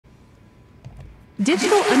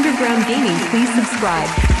Digital Underground Gaming, please subscribe.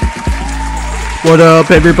 What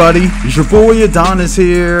up, everybody? It's your boy Adonis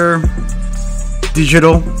here.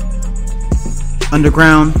 Digital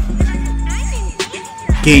Underground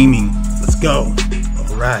Gaming. Let's go.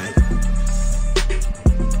 Alright.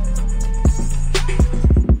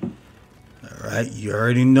 Alright, you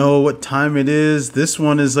already know what time it is. This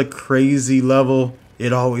one is a crazy level.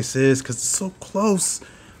 It always is because it's so close.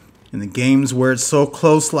 In the games where it's so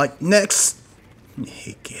close, like next,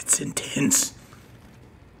 it gets intense.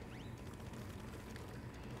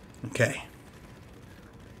 Okay.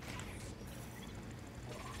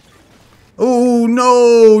 Oh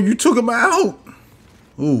no, you took him out.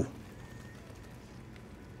 Ooh.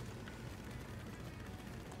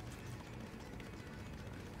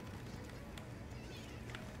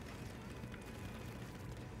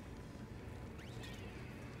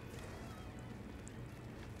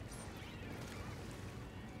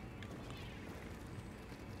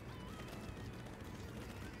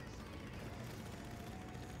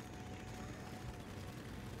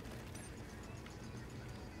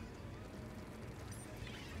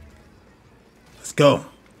 Let's go.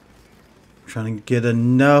 Trying to get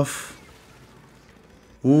enough.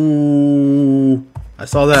 Ooh, I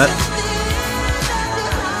saw that.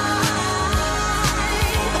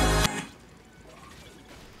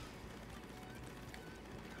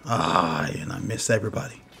 Ah, and I missed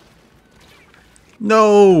everybody.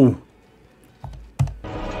 No.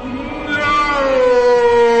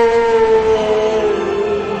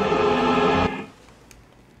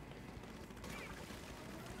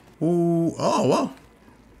 Ooh, oh, wow.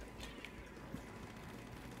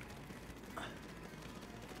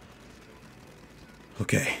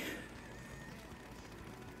 Okay.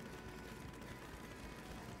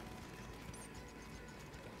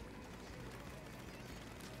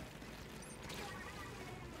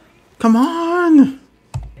 Come on.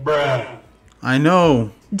 Bruh. I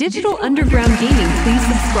know. Digital Underground Gaming, please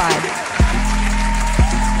subscribe.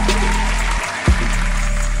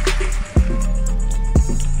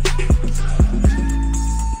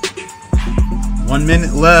 One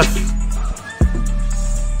minute left.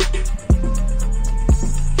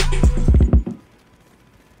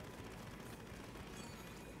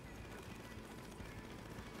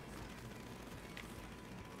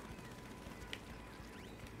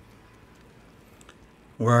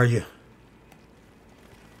 Where are you?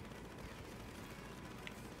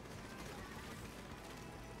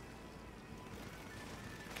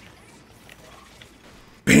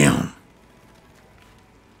 Bam.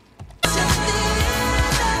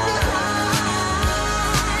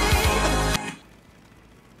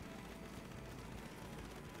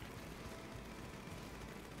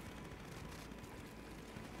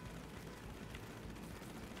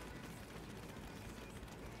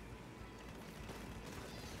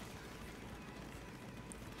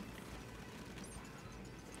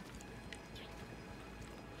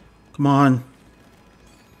 Come on.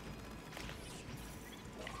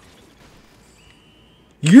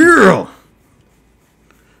 Yeah.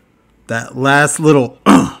 That last little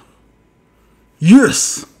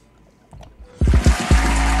yes.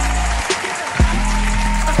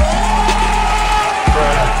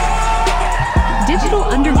 Digital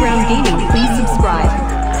Underground Gaming, please subscribe.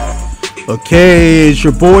 Okay, it's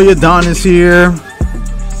your boy Adonis here.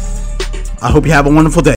 I hope you have a wonderful day.